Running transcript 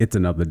It's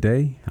another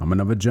day. I'm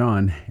another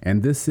John,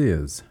 and this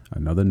is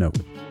Another Note.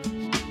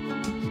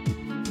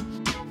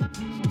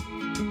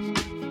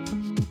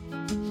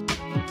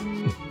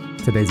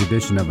 Today's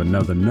edition of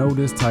Another Note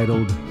is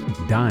titled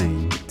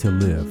Dying to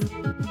Live.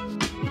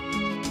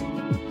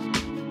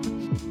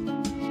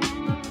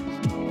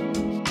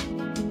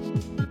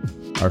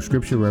 Our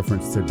scripture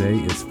reference today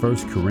is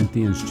 1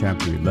 Corinthians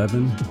chapter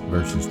 11,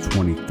 verses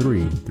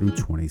 23 through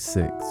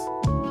 26.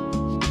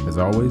 As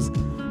always,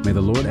 may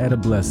the Lord add a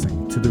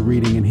blessing to the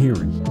reading and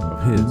hearing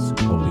of His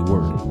holy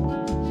word.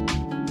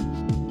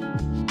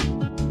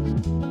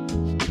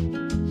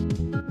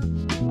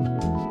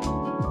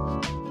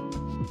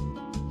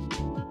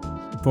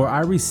 For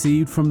I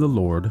received from the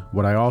Lord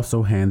what I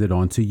also handed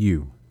on to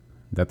you,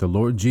 that the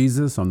Lord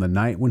Jesus, on the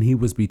night when he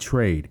was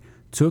betrayed,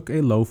 took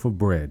a loaf of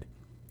bread,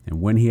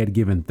 and when he had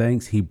given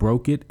thanks, he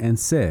broke it and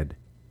said,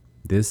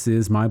 "This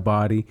is my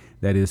body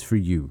that is for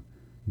you.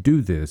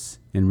 Do this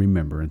in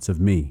remembrance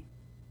of me."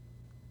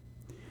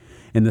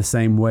 In the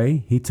same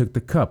way, he took the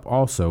cup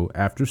also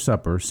after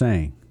supper,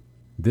 saying,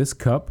 "This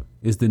cup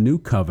is the new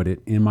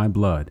covenant in my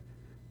blood.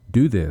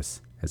 Do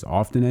this as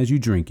often as you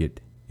drink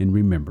it in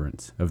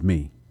remembrance of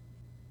me.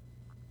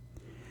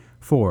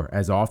 For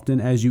as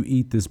often as you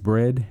eat this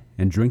bread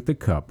and drink the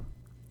cup,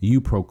 you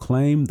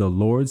proclaim the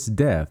Lord's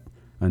death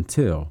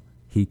until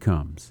he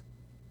comes."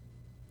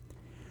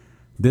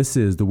 This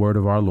is the word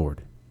of our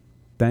Lord.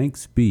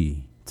 Thanks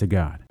be to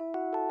God.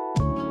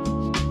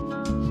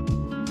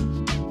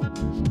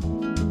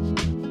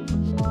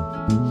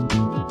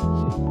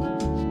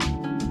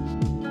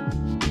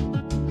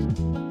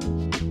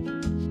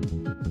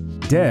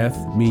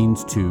 Death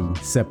means to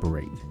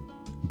separate,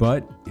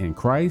 but in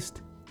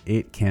Christ,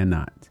 it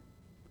cannot.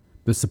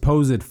 The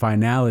supposed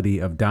finality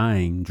of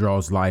dying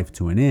draws life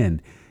to an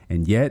end,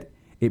 and yet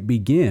it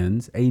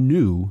begins a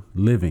new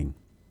living.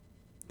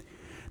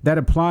 That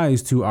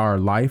applies to our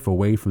life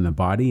away from the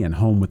body and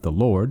home with the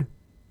Lord.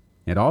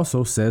 It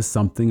also says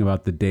something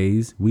about the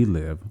days we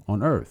live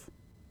on earth.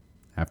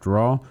 After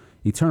all,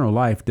 eternal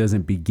life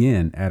doesn't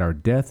begin at our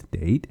death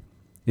date.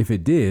 If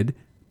it did,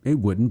 it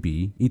wouldn't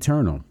be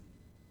eternal.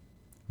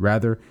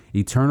 Rather,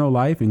 eternal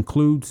life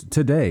includes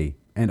today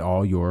and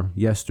all your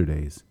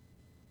yesterdays.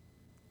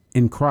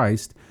 In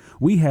Christ,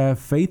 we have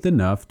faith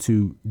enough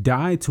to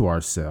die to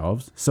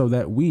ourselves so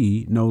that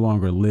we no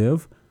longer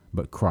live,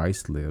 but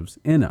Christ lives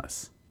in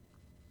us.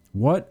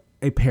 What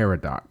a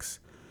paradox.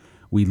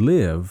 We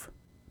live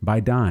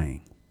by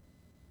dying.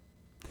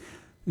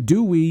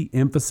 Do we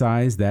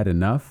emphasize that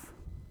enough?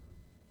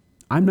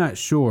 I'm not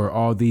sure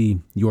all the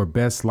your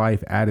best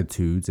life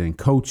attitudes and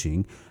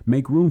coaching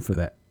make room for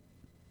that.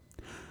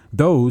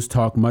 Those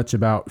talk much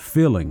about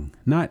filling,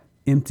 not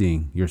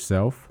emptying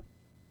yourself.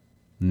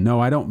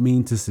 No, I don't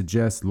mean to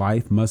suggest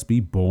life must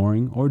be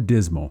boring or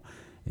dismal.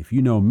 If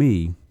you know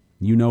me,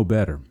 you know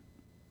better.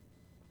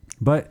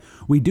 But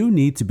we do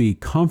need to be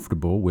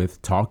comfortable with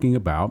talking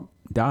about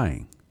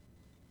dying.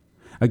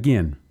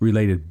 Again,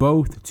 related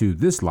both to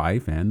this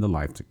life and the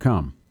life to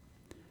come.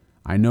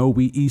 I know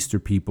we Easter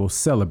people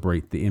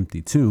celebrate the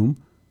empty tomb.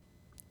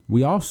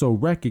 We also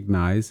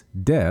recognize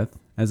death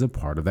as a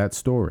part of that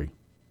story.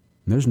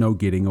 There's no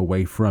getting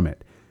away from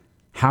it.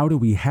 How do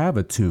we have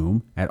a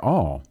tomb at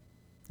all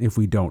if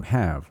we don't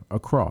have a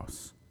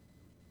cross?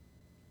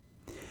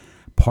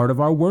 Part of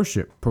our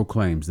worship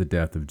proclaims the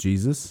death of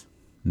Jesus.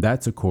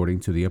 That's according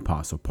to the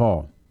Apostle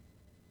Paul.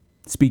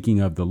 Speaking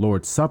of the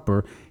Lord's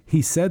Supper,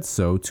 he said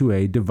so to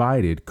a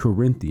divided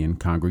Corinthian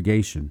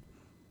congregation.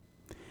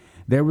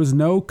 There was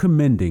no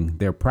commending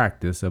their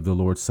practice of the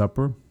Lord's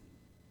Supper.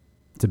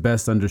 To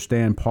best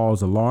understand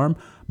Paul's alarm,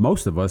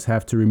 most of us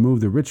have to remove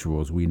the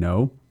rituals we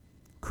know.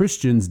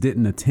 Christians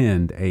didn't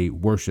attend a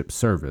worship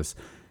service.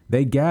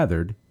 They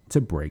gathered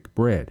to break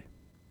bread.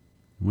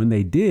 When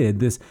they did,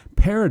 this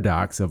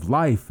paradox of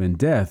life and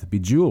death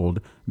bejeweled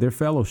their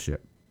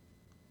fellowship.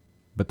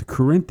 But the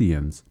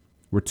Corinthians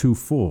were too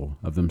full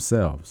of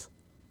themselves.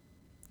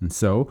 And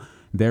so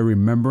their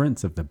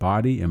remembrance of the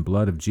body and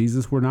blood of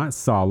Jesus were not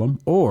solemn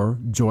or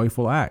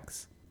joyful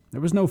acts.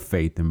 There was no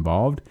faith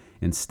involved.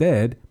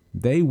 Instead,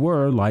 they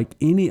were like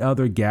any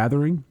other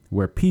gathering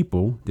where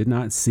people did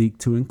not seek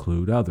to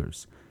include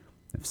others.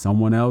 If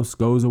someone else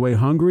goes away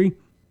hungry,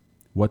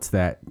 what's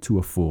that to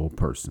a full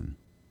person?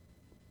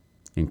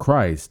 In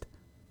Christ,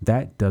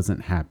 that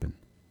doesn't happen.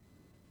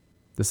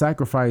 The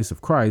sacrifice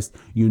of Christ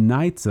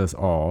unites us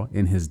all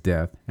in his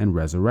death and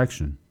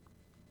resurrection.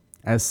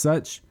 As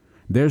such,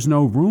 there's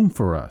no room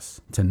for us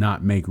to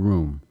not make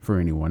room for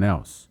anyone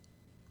else.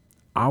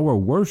 Our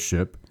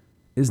worship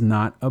is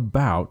not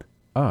about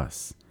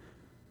us.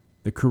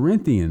 The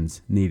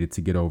Corinthians needed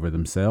to get over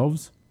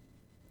themselves.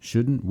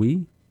 Shouldn't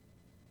we?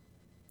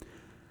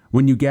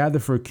 When you gather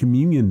for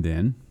communion,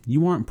 then,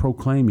 you aren't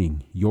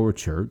proclaiming your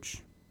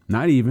church,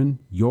 not even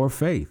your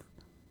faith.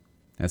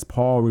 As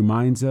Paul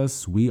reminds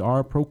us, we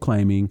are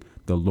proclaiming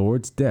the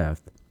Lord's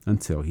death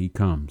until he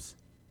comes.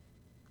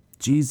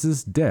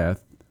 Jesus'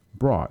 death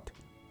brought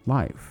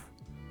life.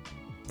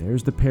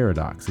 There's the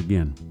paradox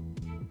again.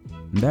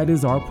 And that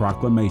is our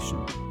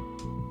proclamation.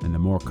 And the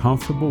more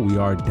comfortable we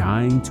are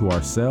dying to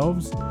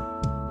ourselves,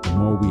 the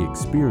more we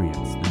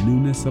experience the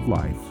newness of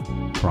life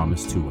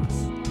promised to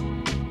us.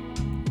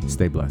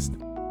 Stay blessed.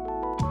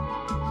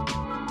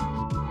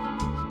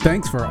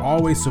 Thanks for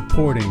always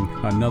supporting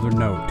Another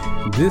Note.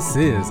 This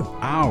is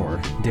our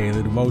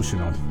daily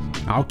devotional.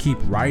 I'll keep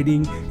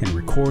writing and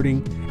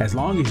recording as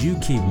long as you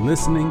keep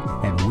listening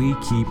and we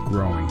keep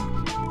growing.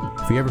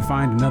 If you ever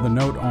find Another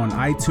Note on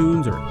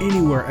iTunes or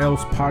anywhere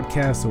else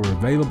podcasts are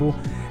available,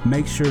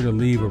 make sure to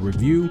leave a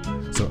review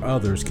so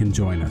others can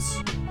join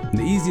us. And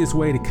the easiest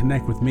way to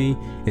connect with me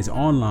is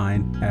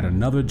online at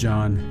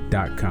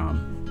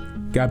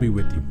anotherjohn.com. God be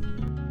with you.